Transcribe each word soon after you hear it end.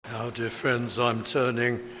Dear friends, I'm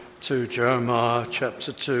turning to Jeremiah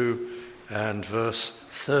chapter 2 and verse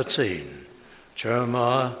 13.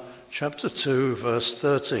 Jeremiah chapter 2, verse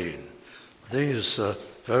 13. These are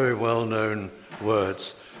very well-known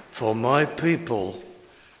words. For my people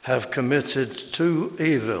have committed two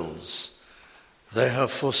evils. They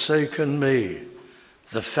have forsaken me,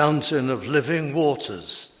 the fountain of living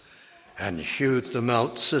waters, and hewed them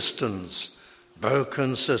out cisterns,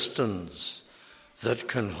 broken cisterns, that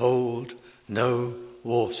can hold no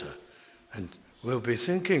water. And we'll be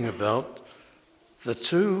thinking about the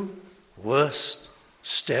two worst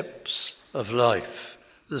steps of life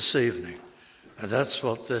this evening. And that's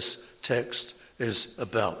what this text is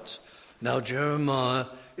about. Now, Jeremiah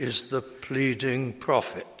is the pleading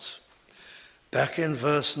prophet. Back in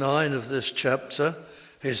verse 9 of this chapter,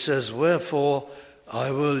 he says, "Wherefore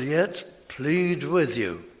I will yet plead with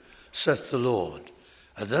you, saith the Lord."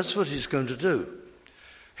 And that's what he's going to do.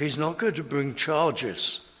 He's not going to bring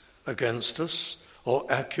charges against us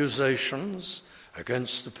or accusations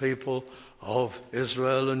against the people of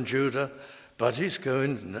Israel and Judah, but he's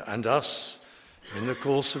going, and us in the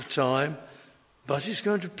course of time, but he's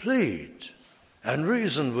going to plead and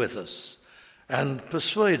reason with us and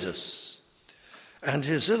persuade us. And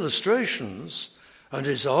his illustrations and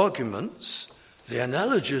his arguments, the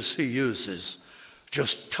analogies he uses,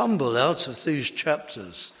 just tumble out of these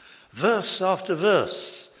chapters, verse after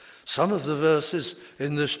verse. Some of the verses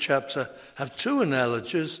in this chapter have two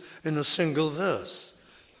analogies in a single verse.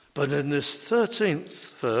 But in this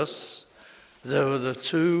 13th verse, there are the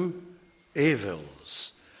two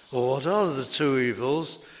evils. Well, what are the two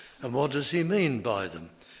evils, and what does he mean by them?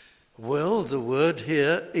 Well, the word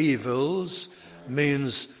here, evils,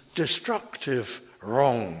 means destructive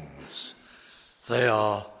wrongs. They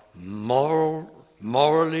are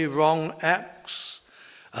morally wrong acts,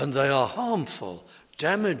 and they are harmful,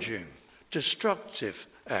 damaging, destructive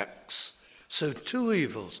acts. So two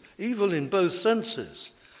evils, evil in both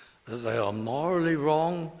senses, that they are morally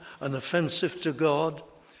wrong and offensive to God,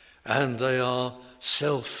 and they are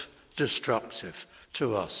self-destructive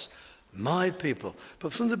to us. My people.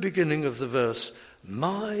 But from the beginning of the verse,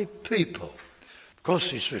 my people. Of course,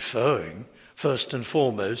 he's referring first and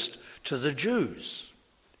foremost to the Jews.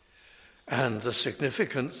 And the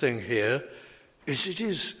significant thing here is it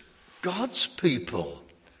is God's people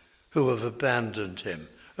who have abandoned him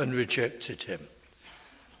and rejected him.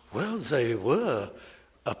 Well, they were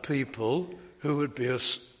a people who had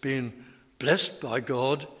been blessed by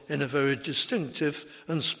God in a very distinctive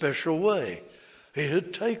and special way. He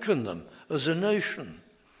had taken them as a nation.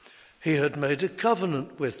 He had made a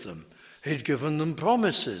covenant with them. He'd given them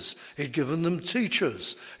promises. He'd given them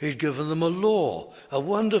teachers. He'd given them a law, a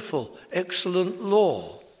wonderful, excellent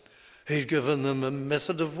law. He'd given them a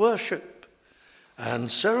method of worship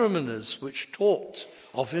and ceremonies which taught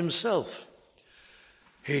of himself.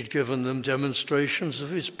 He'd given them demonstrations of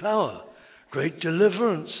his power, great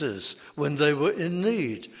deliverances when they were in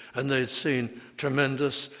need, and they'd seen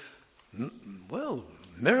tremendous,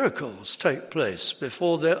 miracles take place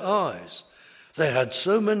before their eyes. They had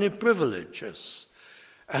so many privileges.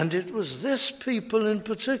 And it was this people in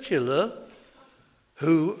particular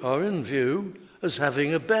who are in view as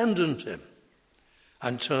having abandoned him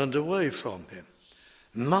and turned away from him.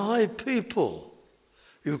 My people,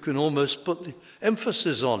 you can almost put the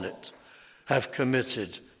emphasis on it, have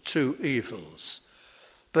committed two evils.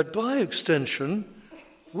 But by extension,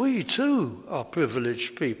 we too are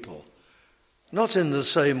privileged people. Not in the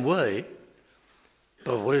same way,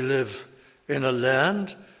 but we live in a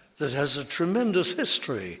land that has a tremendous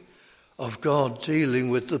history of God dealing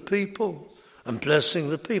with the people and blessing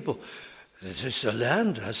the people. This is a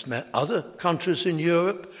land, as other countries in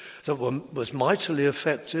Europe, that was mightily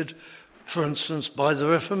affected, for instance, by the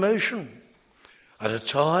Reformation. At a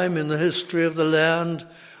time in the history of the land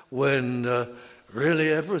when really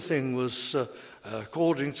everything was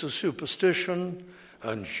according to superstition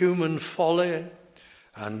and human folly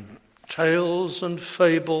and tales and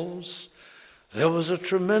fables, there was a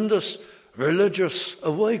tremendous religious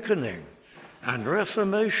awakening and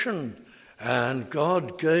reformation. And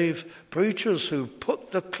God gave preachers who put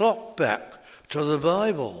the clock back to the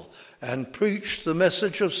Bible and preached the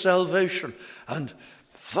message of salvation. And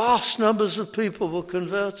vast numbers of people were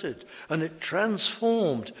converted. And it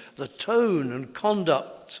transformed the tone and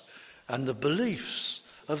conduct and the beliefs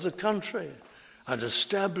of the country and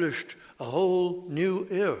established a whole new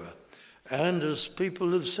era. And as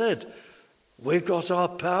people have said, we got our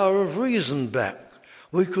power of reason back.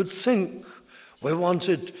 We could think. We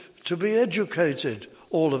wanted to be educated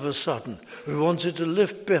all of a sudden. We wanted to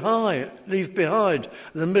leave behind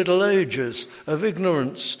the Middle Ages of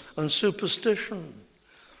ignorance and superstition.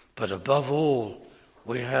 But above all,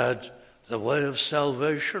 we had the way of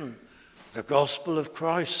salvation, the gospel of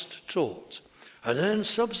Christ taught. And then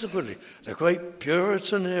subsequently, the great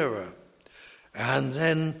Puritan era. And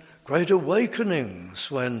then great awakenings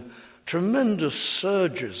when tremendous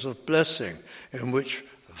surges of blessing in which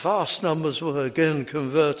vast numbers were again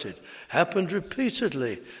converted happened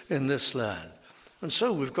repeatedly in this land. And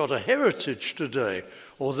so we've got a heritage today,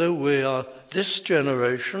 although we are this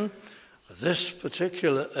generation. This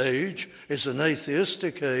particular age is an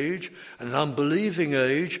atheistic age, an unbelieving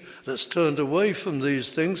age that's turned away from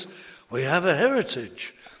these things. We have a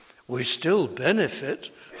heritage. We still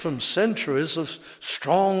benefit from centuries of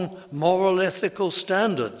strong moral, ethical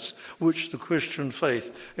standards which the Christian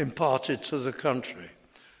faith imparted to the country,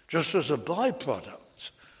 just as a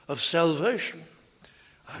byproduct of salvation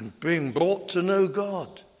and being brought to know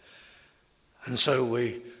God. And so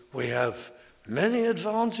we have many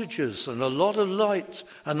advantages, and a lot of light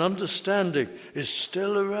and understanding is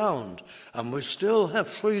still around, and we still have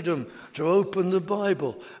freedom to open the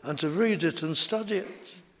Bible and to read it and study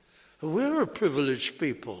it. We're a privileged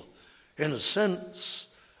people, in a sense,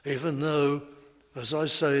 even though, as I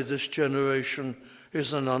say, this generation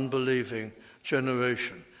is an unbelieving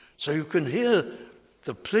generation. So you can hear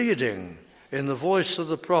the pleading in the voice of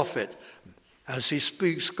the prophet as he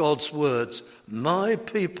speaks God's words. My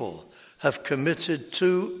people have committed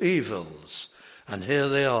two evils. And here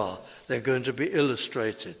they are. They're going to be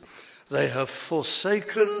illustrated. They have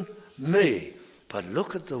forsaken me. But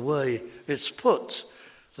look at the way it's put.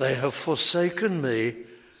 They have forsaken me,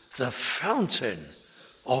 the fountain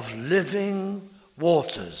of living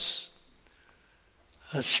waters.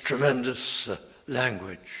 That's tremendous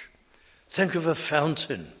language. Think of a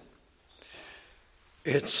fountain.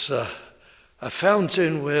 It's a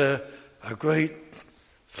fountain where a great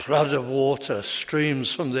flood of water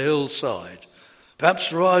streams from the hillside,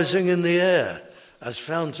 perhaps rising in the air, as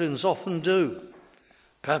fountains often do,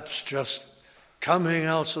 perhaps just coming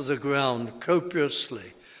out of the ground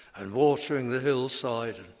copiously and watering the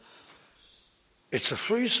hillside. It's a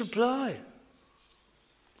free supply.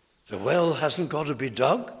 The well hasn't got to be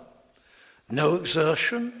dug, no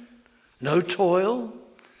exertion, no toil.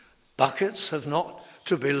 Buckets have not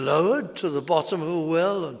to be lowered to the bottom of a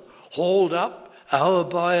well and hauled up hour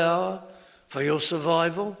by hour for your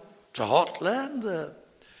survival to hot land there.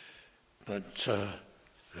 But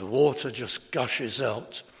the water just gushes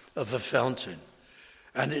out of the fountain.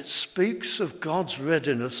 And it speaks of God's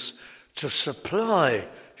readiness to supply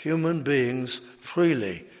human beings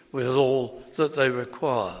freely with all that they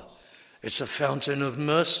require. It's a fountain of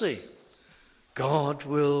mercy. God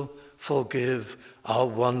will forgive our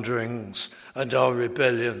wanderings and our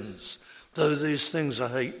rebellions, though these things are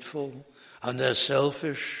hateful and they're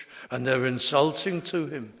selfish and they're insulting to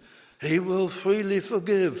him. He will freely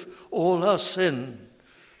forgive all our sin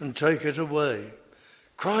and take it away.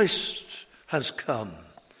 Christ has come,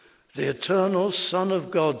 the eternal Son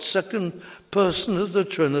of God, second person of the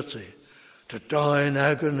Trinity, to die in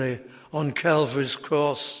agony on Calvary's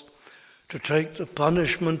cross, to take the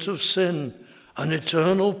punishment of sin, an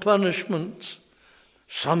eternal punishment,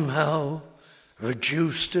 somehow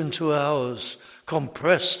reduced into hours,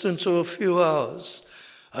 compressed into a few hours,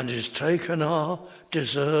 and he's taken our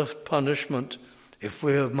deserved punishment if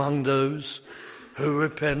we're among those who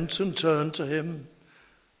repent and turn to him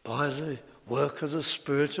by the work of the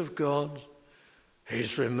Spirit of God.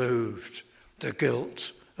 He's removed the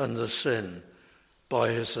guilt and the sin by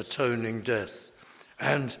his atoning death.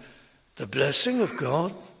 And the blessing of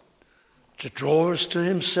God to draw us to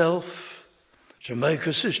himself, to make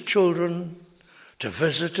us his children, to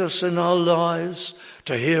visit us in our lives,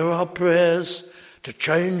 to hear our prayers, to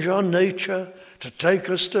change our nature, to take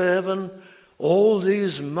us to heaven. All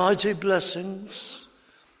these mighty blessings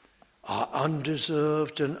are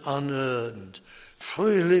undeserved and unearned,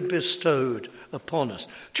 freely bestowed upon us.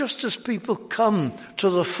 Just as people come to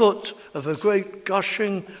the foot of a great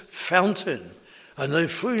gushing fountain and they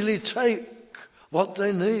freely take what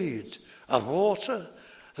they need of water.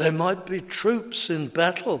 There might be troops in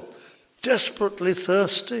battle, desperately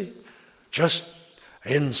thirsty, just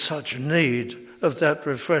in such need of that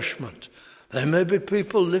refreshment. There may be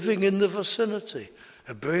people living in the vicinity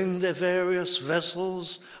who bring their various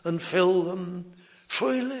vessels and fill them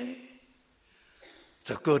freely.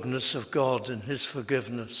 The goodness of God and his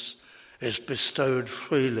forgiveness is bestowed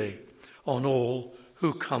freely on all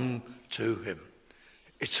who come to him.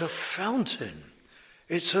 It's a fountain.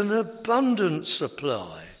 It's an abundant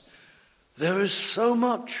supply. There is so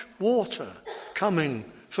much water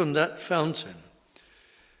coming from that fountain.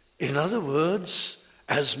 In other words,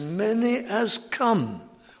 as many as come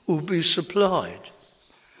will be supplied.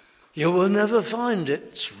 You will never find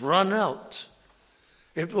it's run out.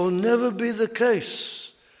 It will never be the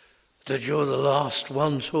case that you're the last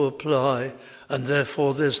one to apply and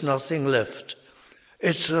therefore there's nothing left.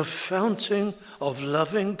 It's a fountain of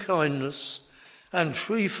loving kindness and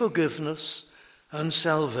free forgiveness and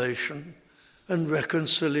salvation and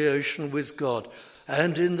reconciliation with God.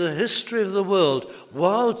 And in the history of the world,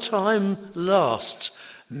 while time lasts,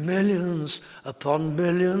 millions upon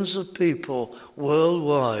millions of people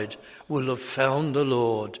worldwide will have found the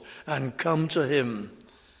Lord and come to him,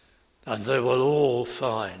 and they will all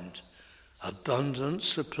find abundant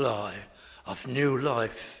supply of new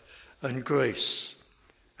life and grace,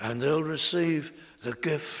 and they'll receive the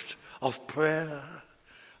gift of prayer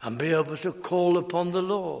and be able to call upon the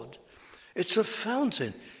Lord. It's a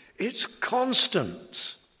fountain. It's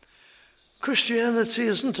constant. Christianity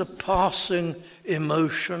isn't a passing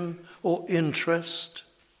emotion or interest,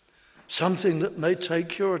 something that may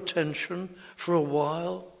take your attention for a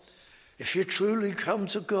while. If you truly come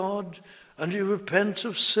to God and you repent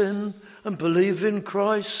of sin and believe in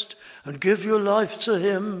Christ and give your life to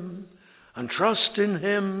him and trust in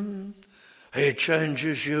him, he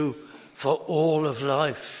changes you for all of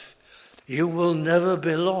life. You will never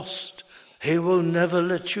be lost. He will never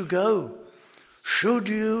let you go. Should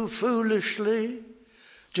you foolishly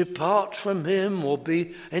depart from him or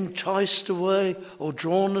be enticed away or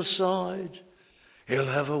drawn aside, he'll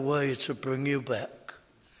have a way to bring you back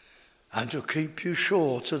and to keep you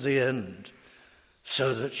sure to the end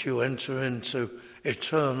so that you enter into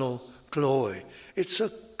eternal glory. It's a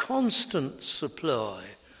constant supply.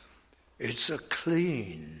 It's a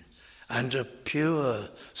clean and a pure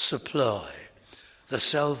supply. The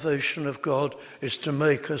salvation of God is to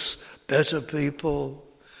make us better people,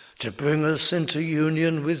 to bring us into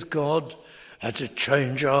union with God, and to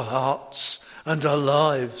change our hearts and our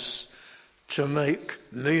lives, to make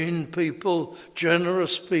mean people,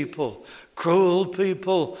 generous people, cruel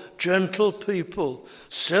people, gentle people,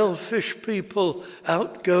 selfish people,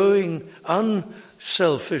 outgoing,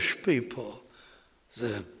 unselfish people.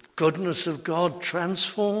 The goodness of God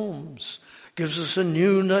transforms, gives us a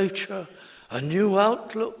new nature, a new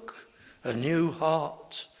outlook, a new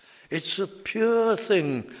heart. It's a pure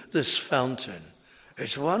thing, this fountain.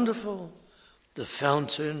 It's wonderful. The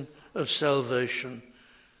fountain of salvation.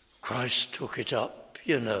 Christ took it up,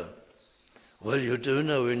 you know. Well, you do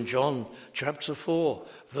know in John chapter 4,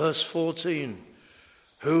 verse 14,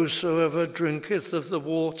 whosoever drinketh of the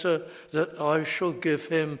water that I shall give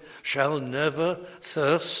him shall never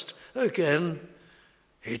thirst again.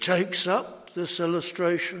 He takes up this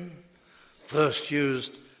illustration, first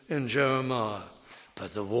used in Jeremiah.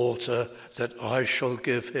 But the water that I shall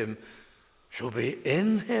give him shall be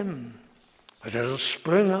in him. But it'll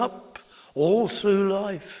spring up all through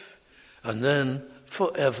life and then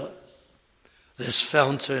forever. This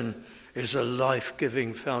fountain is a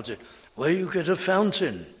life-giving fountain. Where you get a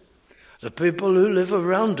fountain, the people who live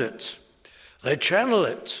around it, they channel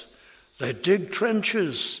it, they dig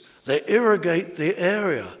trenches, they irrigate the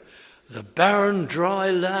area. The barren,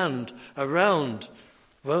 dry land around,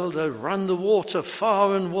 well, they run the water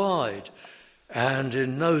far and wide, and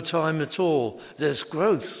in no time at all, there's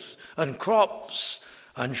growth and crops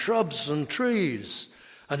and shrubs and trees,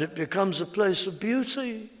 and it becomes a place of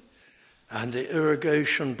beauty. And the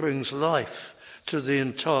irrigation brings life to the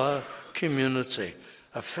entire community.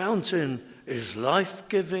 A fountain is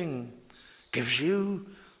life-giving, gives you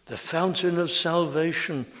the fountain of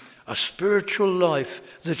salvation, a spiritual life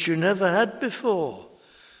that you never had before.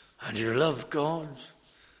 And you love God,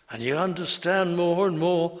 and you understand more and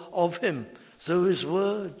more of him through his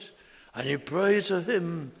word, and you pray to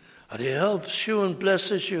him, and he helps you and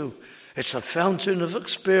blesses you. It's a fountain of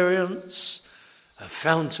experience, a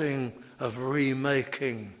fountain of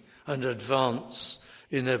remaking and advance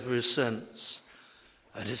in every sense.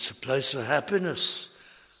 And it's a place of happiness.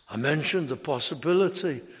 I mentioned the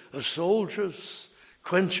possibility of soldiers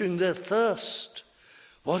quenching their thirst.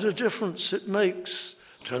 What a difference it makes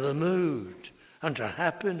to the mood and to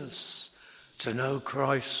happiness, to know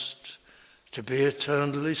Christ, to be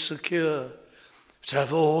eternally secure, to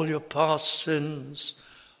have all your past sins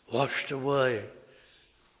washed away.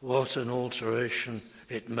 What an alteration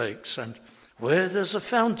it makes. And where there's a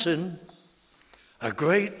fountain, a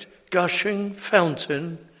great gushing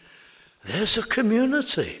fountain, there's a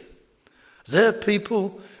community. There are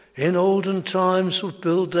people in olden times would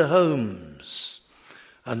build their homes,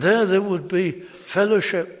 and there would be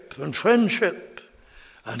fellowship and friendship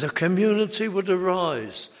and a community would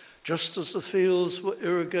arise, just as the fields were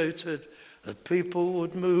irrigated, that people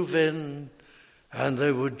would move in and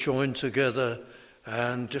they would join together,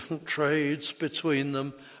 and different trades between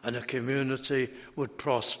them, and a community would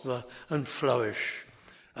prosper and flourish.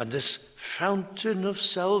 And this fountain of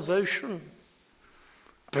salvation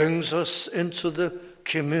brings us into the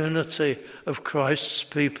community of Christ's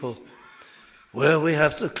people, where we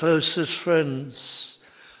have the closest friends,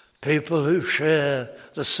 people who share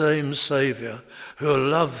the same Saviour, who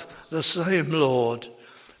love the same Lord,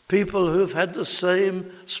 people who have had the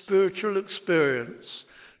same spiritual experience,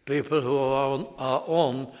 people who are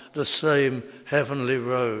on the same heavenly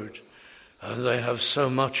road, and they have so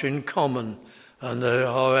much in common, and they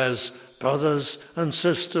are as brothers and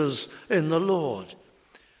sisters in the Lord.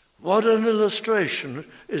 What an illustration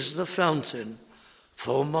is the fountain!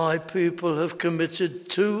 For my people have committed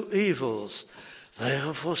two evils. They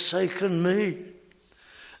have forsaken me,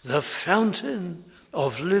 the fountain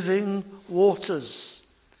of living waters.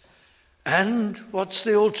 And what's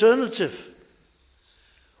the alternative?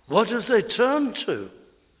 What have they turned to?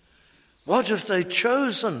 What have they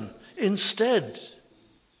chosen instead?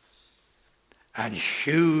 And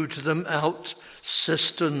hewed them out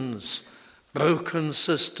cisterns, broken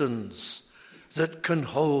cisterns that can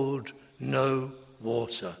hold no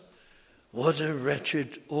water. What a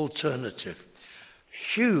wretched alternative.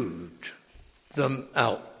 Hewed them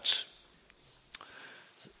out.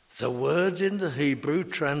 The word in the Hebrew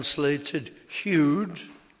translated hewed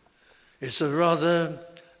is a rather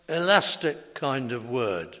elastic kind of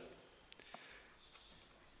word.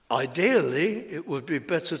 Ideally, it would be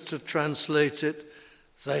better to translate it,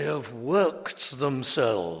 they have worked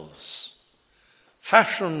themselves,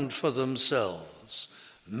 fashioned for themselves,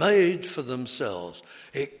 made for themselves.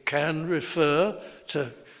 It can refer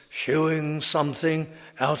to hewing something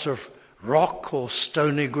out of rock or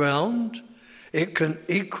stony ground. It can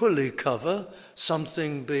equally cover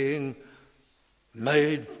something being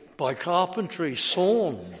made by carpentry,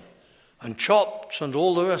 sawn and chopped and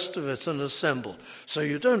all the rest of it and assembled. So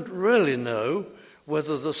you don't really know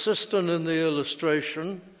whether the cistern in the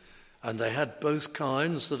illustration, and they had both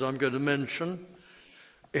kinds that I'm going to mention,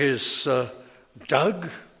 is dug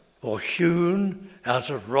or hewn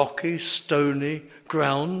out of rocky, stony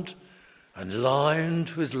ground and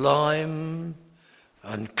lined with lime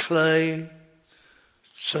and clay,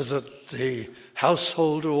 so that the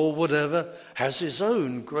householder or whatever has his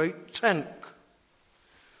own great tank.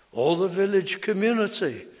 Or the village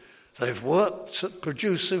community, they've worked at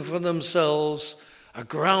producing for themselves a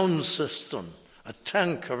ground cistern, a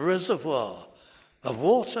tank, a reservoir of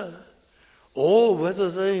water. Or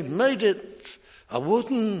whether they made it a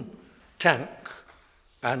wooden tank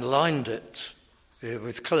and lined it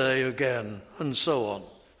with clay again and so on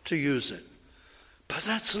to use it. But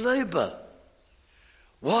that's labour.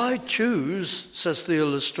 Why choose, says the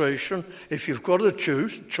illustration, if you've got a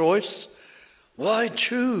choice, why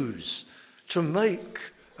choose to make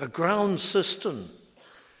a ground cistern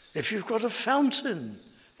if you've got a fountain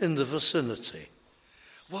in the vicinity?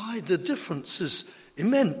 Why, the difference is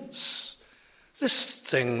immense. This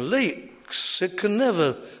thing leaks. It can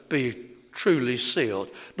never be truly sealed,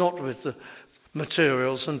 not with the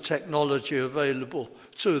materials and technology available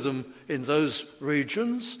to them in those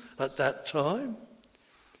regions at that time.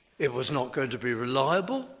 It was not going to be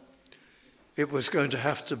reliable. It was going to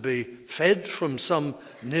have to be fed from some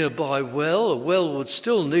nearby well. A well would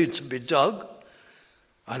still need to be dug,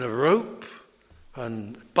 and a rope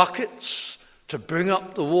and buckets to bring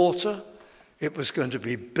up the water. It was going to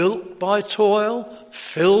be built by toil,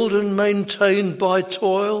 filled and maintained by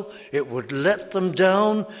toil. It would let them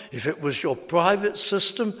down if it was your private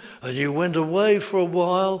system and you went away for a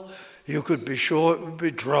while. You could be sure it would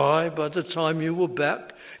be dry by the time you were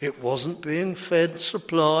back. It wasn't being fed,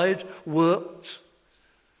 supplied, worked.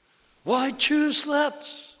 Why choose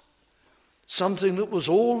that? Something that was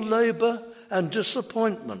all labour and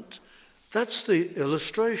disappointment. That's the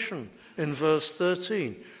illustration in verse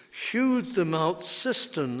 13. Hewed them out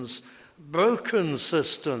cisterns, broken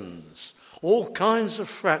cisterns, all kinds of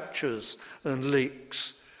fractures and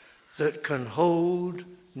leaks that can hold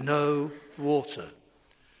no water.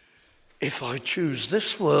 If I choose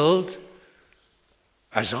this world,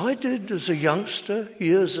 as I did as a youngster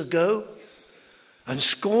years ago, and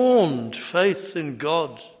scorned faith in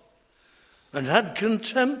God and had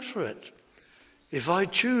contempt for it, if I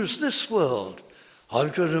choose this world, I'm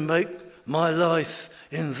going to make my life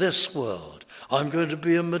in this world. I'm going to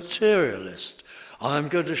be a materialist. I'm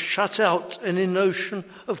going to shut out any notion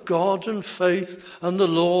of God and faith and the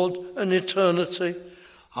Lord and eternity.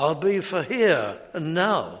 I'll be for here and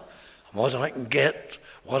now. What I can get,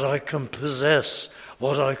 what I can possess,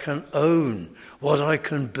 what I can own, what I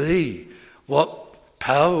can be, what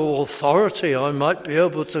power or authority I might be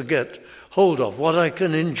able to get hold of, what I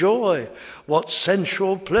can enjoy, what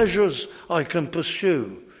sensual pleasures I can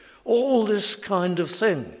pursue, all this kind of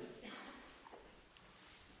thing.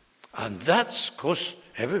 And that's, of course,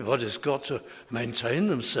 everybody's got to maintain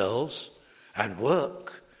themselves and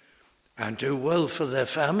work and do well for their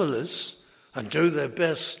families and do their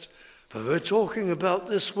best. But we're talking about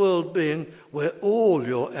this world being where all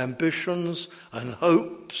your ambitions and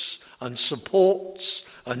hopes and supports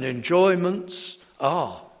and enjoyments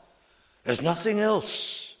are. There's nothing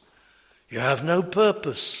else. You have no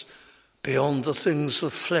purpose beyond the things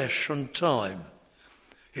of flesh and time.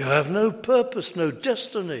 You have no purpose, no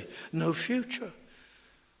destiny, no future.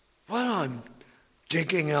 Well, I'm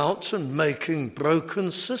digging out and making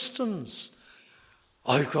broken cisterns.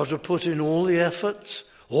 I've got to put in all the effort,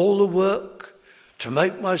 all the work to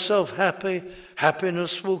make myself happy.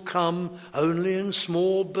 Happiness will come only in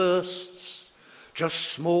small bursts,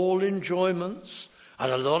 just small enjoyments, and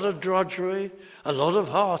a lot of drudgery, a lot of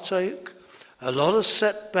heartache, a lot of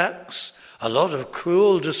setbacks, a lot of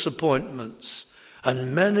cruel disappointments,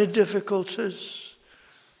 and many difficulties.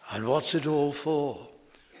 And what's it all for?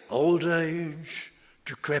 Old age,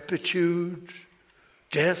 decrepitude,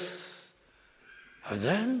 death, and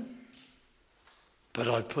then, but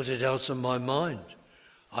I put it out of my mind.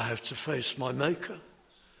 I have to face my Maker,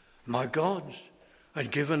 my God,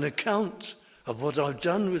 and give an account of what I've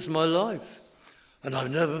done with my life. And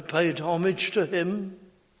I've never paid homage to him,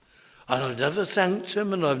 and I've never thanked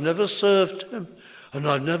him, and I've never served him, and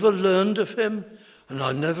I've never learned of him, and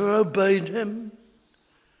I've never obeyed him.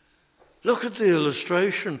 Look at the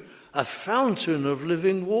illustration, a fountain of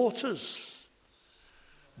living waters,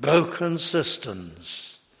 broken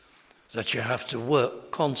cisterns that you have to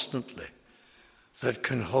work constantly, that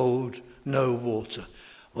can hold no water.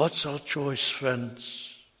 What's our choice,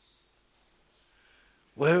 friends?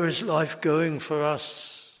 Where is life going for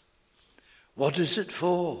us? What is it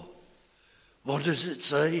for? What is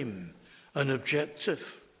its aim and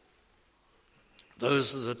objective?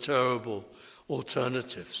 Those are the terrible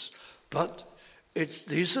alternatives. But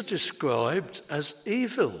these are described as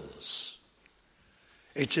evils.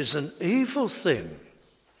 It is an evil thing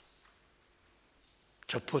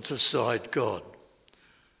to put aside God,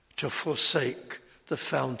 to forsake the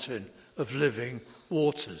fountain of living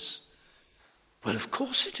waters. Well, of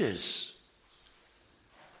course it is.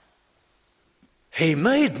 He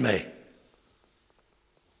made me.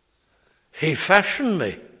 He fashioned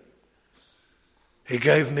me. He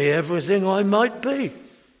gave me everything I might be.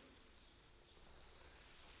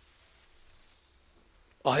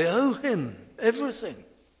 I owe him everything.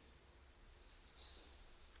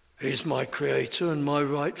 He's my creator and my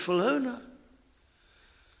rightful owner.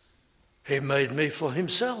 He made me for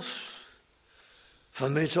himself, for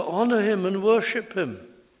me to honor him and worship him,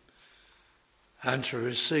 and to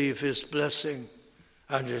receive his blessing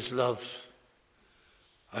and his love.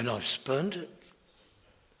 And I've spurned it.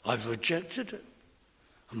 I've rejected it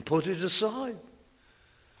and put it aside.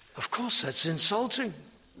 Of course, that's insulting,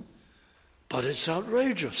 but it's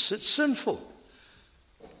outrageous. It's sinful.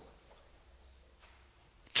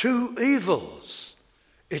 Two evils.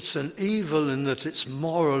 It's an evil in that it's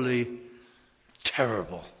morally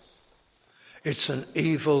terrible. It's an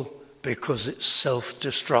evil because it's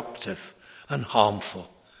self-destructive and harmful.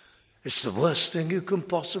 It's the worst thing you can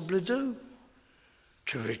possibly do,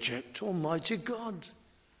 to reject Almighty God,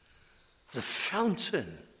 the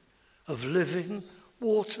fountain of living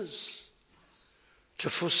waters, to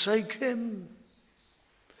forsake him.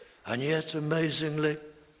 And yet, amazingly,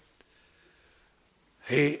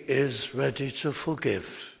 he is ready to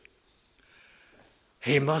forgive.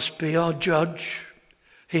 He must be our judge.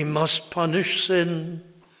 He must punish sin.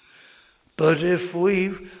 But if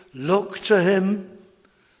we look to him,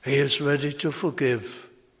 he is ready to forgive.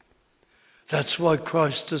 That's why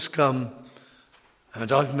Christ has come,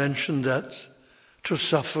 and I've mentioned that, to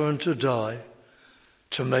suffer and to die,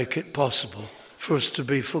 to make it possible for us to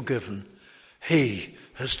be forgiven. He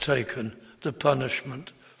has taken the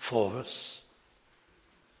punishment for us.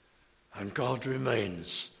 And God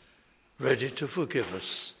remains ready to forgive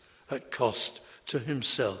us at cost to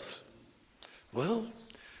himself. Well,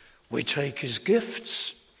 we take his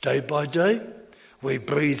gifts day by day. We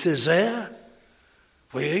breathe his air.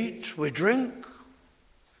 We eat, we drink.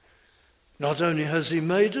 Not only has he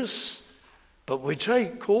made us, but we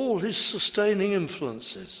take all his sustaining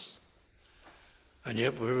influences. And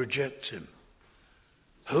yet we reject him.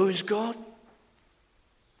 Who is God?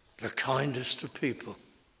 The kindest of people.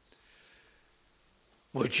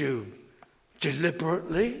 Would you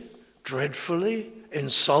deliberately, dreadfully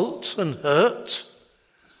insult and hurt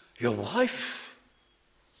your wife,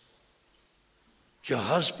 your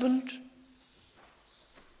husband,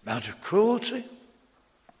 out of cruelty?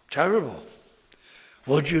 Terrible.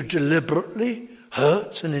 Would you deliberately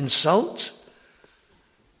hurt and insult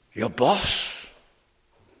your boss?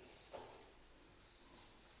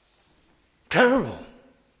 Terrible.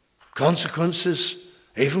 Consequences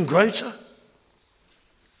even greater.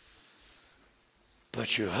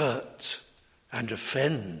 But you hurt and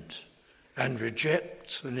offend and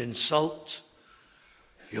reject and insult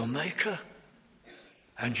your Maker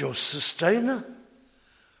and your Sustainer,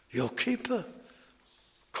 your Keeper.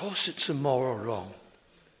 Of course it's a moral wrong.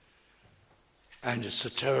 And it's a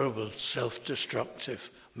terrible self-destructive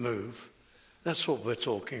move. That's what we're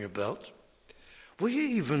talking about.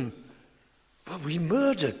 We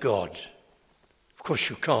murder God. Of course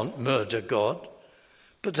you can't murder God,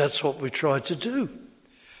 but that's what we try to do.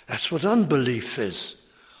 That's what unbelief is.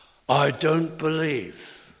 I don't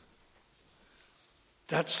believe.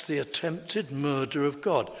 That's the attempted murder of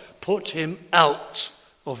God. Put him out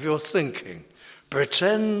of your thinking.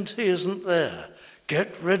 Pretend he isn't there.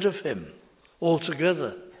 Get rid of him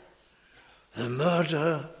altogether. The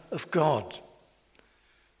murder of God.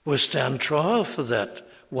 We'll stand trial for that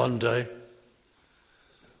one day.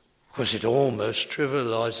 Because it almost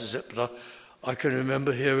trivializes it, but I can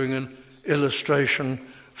remember hearing an illustration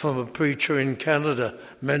from a preacher in Canada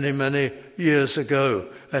many, many years ago,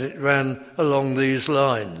 and it ran along these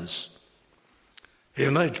lines.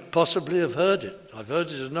 You may possibly have heard it. I've heard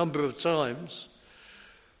it a number of times.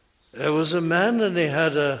 There was a man and he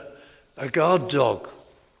had a guard dog,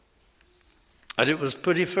 and it was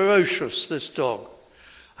pretty ferocious, this dog,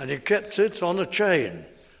 and he kept it on a chain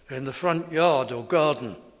in the front yard or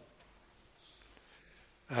garden.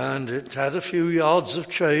 And it had a few yards of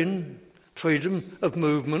chain, freedom of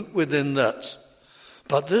movement within that.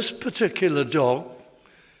 But this particular dog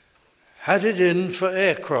had it in for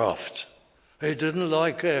aircraft. He didn't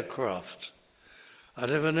like aircraft. And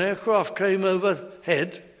if an aircraft came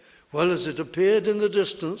overhead, well, as it appeared in the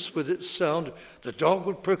distance with its sound, the dog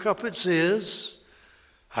would prick up its ears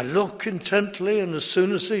and look intently, and as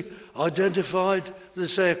soon as he identified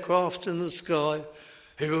this aircraft in the sky,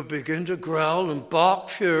 he would begin to growl and bark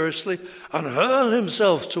furiously and hurl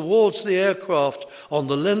himself towards the aircraft on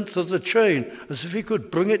the length of the chain as if he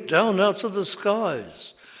could bring it down out of the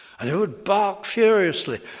skies. And he would bark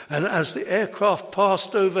furiously. And as the aircraft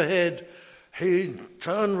passed overhead, he'd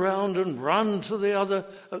turn round and run to the other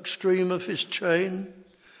extreme of his chain,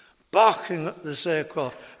 barking at this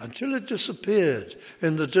aircraft until it disappeared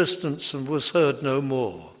in the distance and was heard no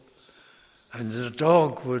more. And the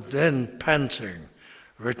dog would then, panting,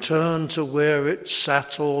 return to where it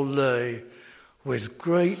sat or lay with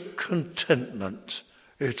great contentment,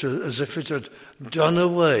 as if it had done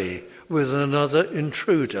away with another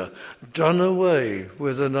intruder, done away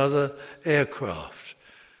with another aircraft.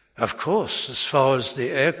 Of course, as far as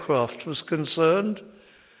the aircraft was concerned,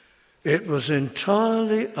 it was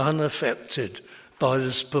entirely unaffected by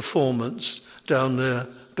this performance down there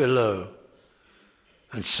below.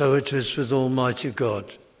 And so it is with Almighty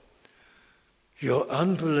God. Your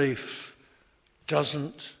unbelief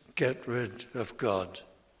doesn't get rid of God.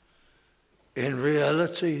 In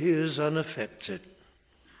reality, he is unaffected.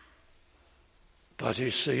 But he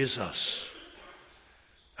sees us.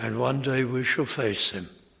 And one day we shall face him.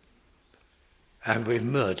 And we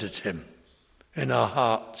murdered him in our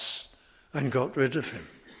hearts and got rid of him.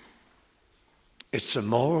 It's a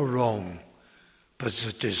moral wrong, but it's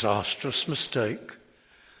a disastrous mistake,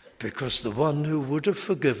 because the one who would have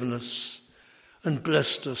forgiven us and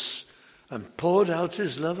blessed us and poured out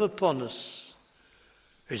his love upon us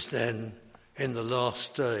is then, in the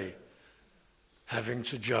last day, having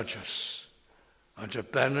to judge us and to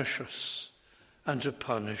banish us and to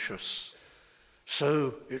punish us.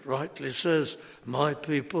 So it rightly says, my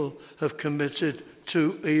people have committed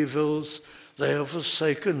 2 evils. They have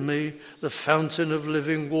forsaken me, the fountain of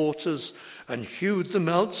living waters, and hewed them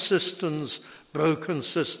out cisterns, broken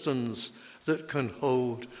cisterns that can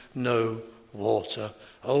hold no water.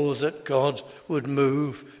 Oh, that God would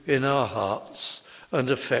move in our hearts and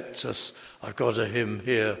affect us. I've got a hymn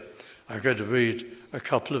here. I'm going to read a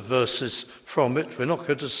couple of verses from it. We're not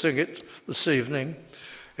going to sing it this evening.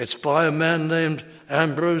 It's by a man named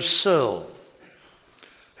Ambrose Searle.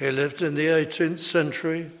 He lived in the 18th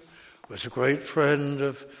century, was a great friend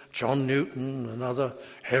of John Newton, another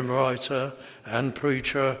hymn writer and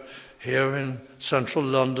preacher here in central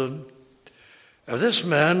London. Now, this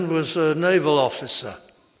man was a naval officer,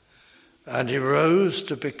 and he rose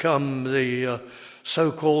to become the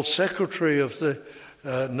so-called secretary of the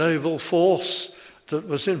naval force that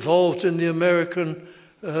was involved in the American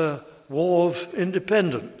War of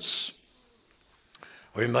Independence.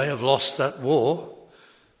 We may have lost that war,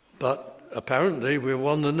 but apparently we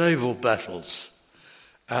won the naval battles.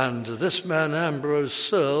 And this man, Ambrose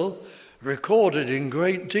Searle, recorded in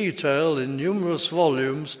great detail in numerous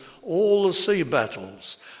volumes all the sea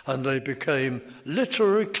battles, and they became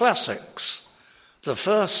literary classics. The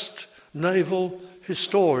first naval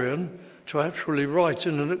historian to actually write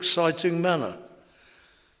in an exciting manner.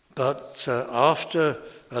 But after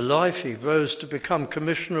a life, he rose to become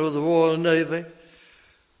Commissioner of the Royal Navy,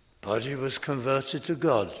 but he was converted to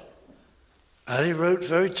God. And he wrote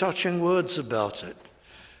very touching words about it.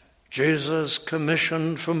 Jesus,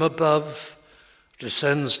 commissioned from above,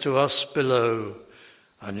 descends to us below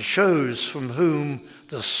and shows from whom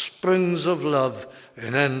the springs of love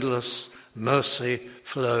in endless mercy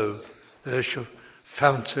flow. There's your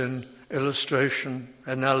fountain illustration,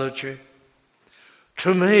 analogy.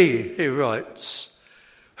 To me, he writes,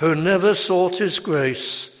 who never sought his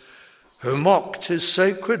grace, who mocked his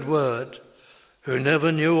sacred word, who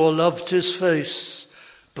never knew or loved his face,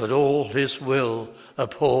 but all his will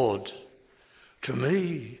abhorred. To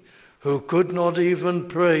me, who could not even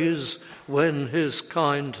praise when his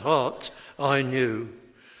kind heart I knew,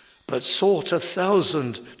 but sought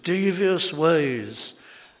 1,000 devious ways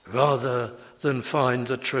rather than find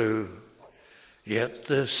the true. Yet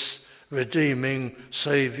this redeeming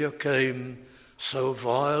Saviour came, so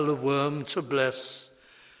vile a worm to bless,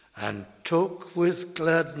 and took with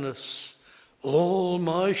gladness all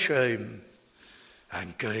my shame,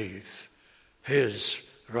 and gave his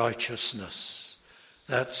righteousness.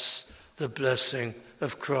 That's the blessing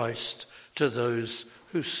of Christ to those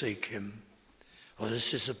who seek him. Well,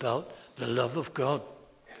 this is about the love of God.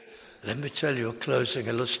 Let me tell you a closing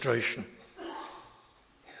illustration.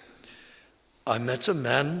 I met a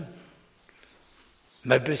man,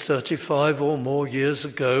 maybe 35 or more years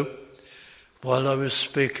ago, while I was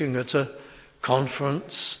speaking at a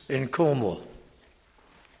conference in Cornwall.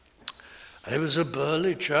 And he was a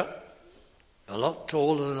burly chap, a lot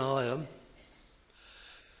taller than I am.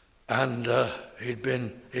 And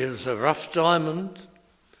he was a rough diamond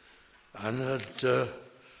and had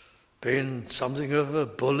been something of a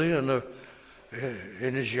bully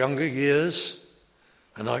in his younger years.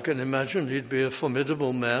 And I can imagine he'd be a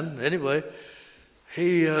formidable man. Anyway,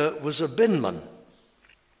 he was a binman.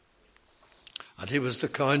 And he was the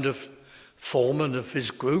kind of foreman of his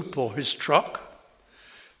group or his truck.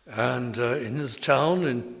 And in the town,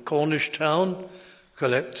 in Cornish town,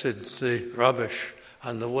 collected the rubbish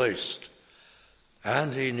and the waste.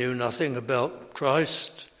 And he knew nothing about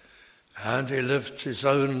Christ. And he lived his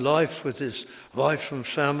own life with his wife and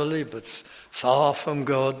family, but far from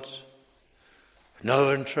God.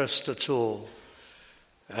 No interest at all.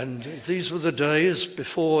 And these were the days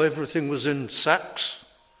before everything was in sacks.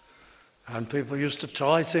 And people used to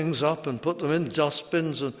tie things up and put them in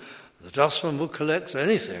dustbins, and the dustman would collect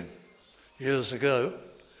anything years ago.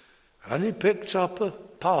 And he picked up a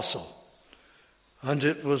parcel. And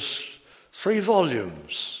it was 3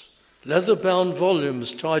 volumes, leather-bound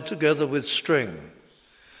volumes tied together with string.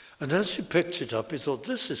 And as he picked it up, he thought,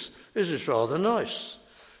 this is rather nice.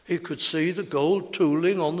 He could see the gold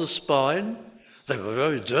tooling on the spine. They were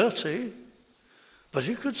very dirty, but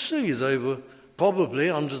he could see they were probably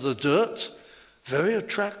under the dirt very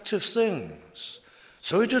attractive things.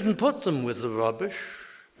 So he didn't put them with the rubbish.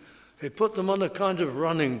 He put them on a kind of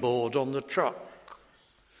running board on the truck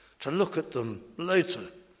to look at them later.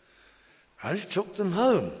 And he took them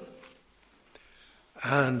home.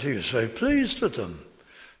 And he was very pleased with them.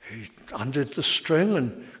 He undid the string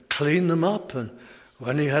and cleaned them up, and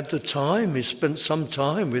when he had the time, he spent some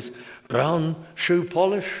time with brown shoe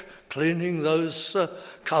polish, cleaning those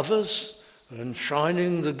covers and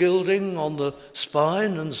shining the gilding on the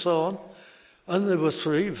spine and so on. And there were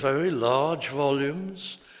 3 very large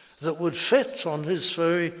volumes that would fit on his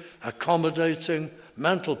very accommodating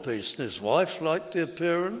mantelpiece. And his wife liked the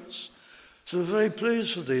appearance. So they were very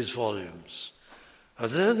pleased with these volumes. And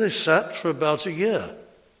there they sat for about a year.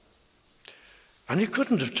 And he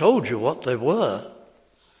couldn't have told you what they were.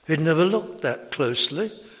 He'd never looked that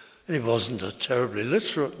closely, and he wasn't a terribly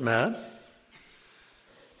literate man.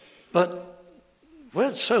 But where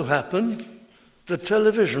it so happened, the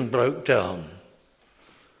television broke down,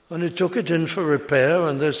 and he took it in for repair,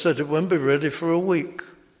 and they said it won't be ready for a week.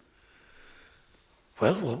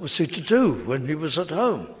 Well, what was he to do when he was at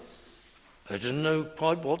home? They didn't know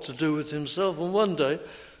quite what to do with himself, and one day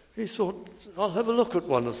he thought, I'll have a look at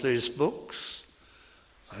one of these books,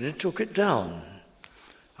 and he took it down.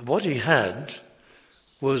 And what he had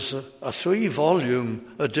was a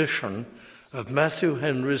 3-volume edition of Matthew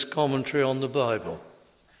Henry's commentary on the Bible.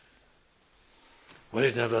 Well,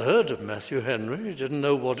 he'd never heard of Matthew Henry. He didn't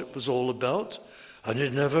know what it was all about, and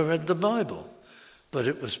he'd never read the Bible. But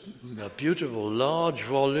it was beautiful, large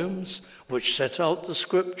volumes which set out the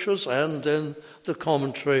scriptures and then the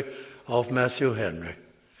commentary of Matthew Henry.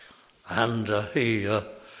 And he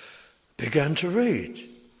began to read.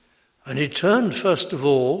 And he turned, first of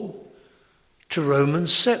all, to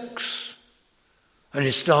Romans 6. And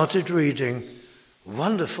he started reading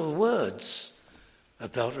wonderful words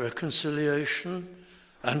about reconciliation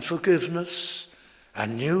and forgiveness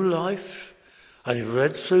and new life. And he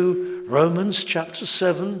read through Romans chapter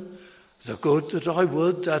 7, the good that I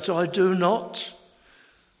would, that I do not,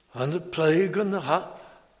 and the plague and the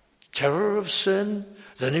terror of sin.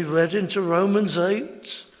 Then he read into Romans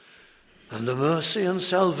 8, and the mercy and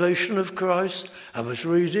salvation of Christ, and was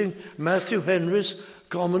reading Matthew Henry's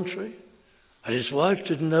commentary. And his wife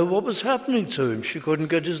didn't know what was happening to him. She couldn't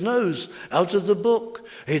get his nose out of the book.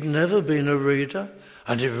 He'd never been a reader.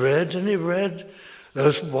 And he read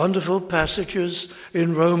those wonderful passages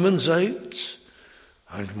in Romans 8.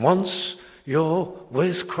 And once you're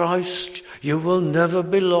with Christ, you will never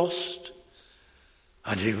be lost.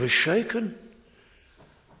 And he was shaken.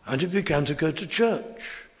 And he began to go to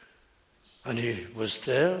church. And he was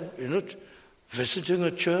there, visiting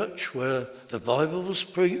a church where the Bible was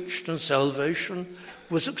preached and salvation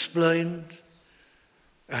was explained.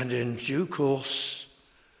 And in due course,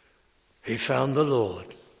 he found the Lord.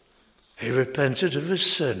 He repented of his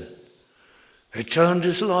sin. He turned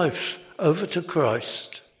his life over to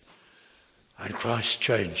Christ. And Christ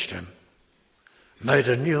changed him, made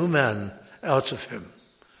a new man out of him,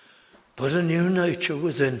 put a new nature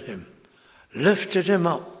within him, lifted him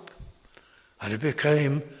up, and he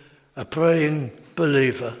became a praying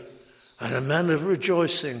believer and a man of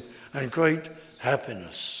rejoicing and great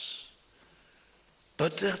happiness.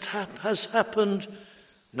 But that has happened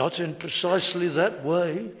not in precisely that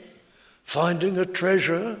way, finding a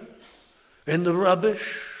treasure in the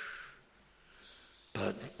rubbish,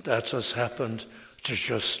 but that has happened to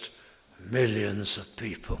just millions of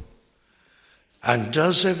people, and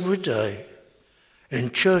does every day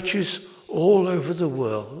in churches all over the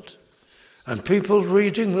world. And people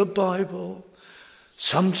reading the Bible,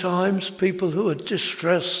 sometimes people who are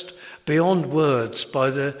distressed beyond words by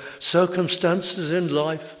their circumstances in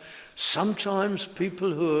life, sometimes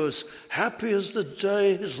people who are as happy as the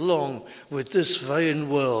day is long with this vain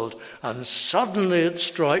world, and suddenly it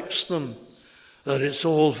strikes them that it's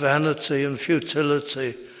all vanity and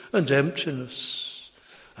futility and emptiness,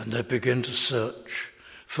 and they begin to search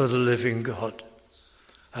for the living God.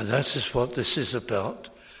 And that is what this is about.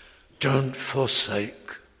 Don't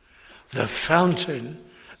forsake the fountain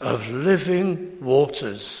of living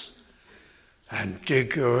waters and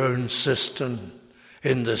dig your own cistern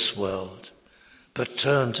in this world, but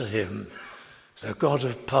turn to him, the God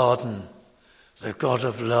of pardon, the God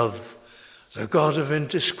of love, the God of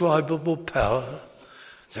indescribable power,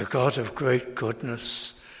 the God of great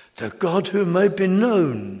goodness, the God who may be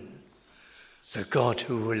known, the God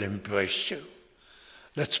who will embrace you.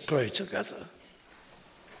 Let's pray together.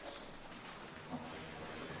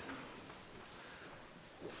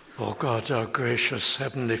 O God, our gracious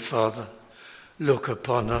Heavenly Father, look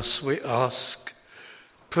upon us, we ask.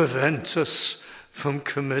 Prevent us from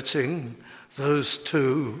committing those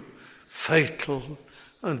 2 fatal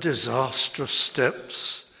and disastrous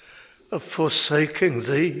steps of forsaking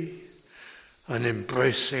Thee and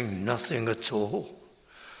embracing nothing at all.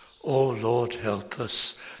 O Lord, help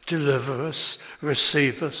us, deliver us,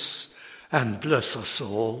 receive us, and bless us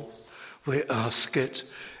all. We ask it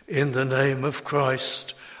in the name of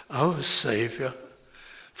Christ, our Saviour,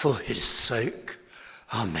 for his sake.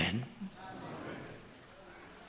 Amen.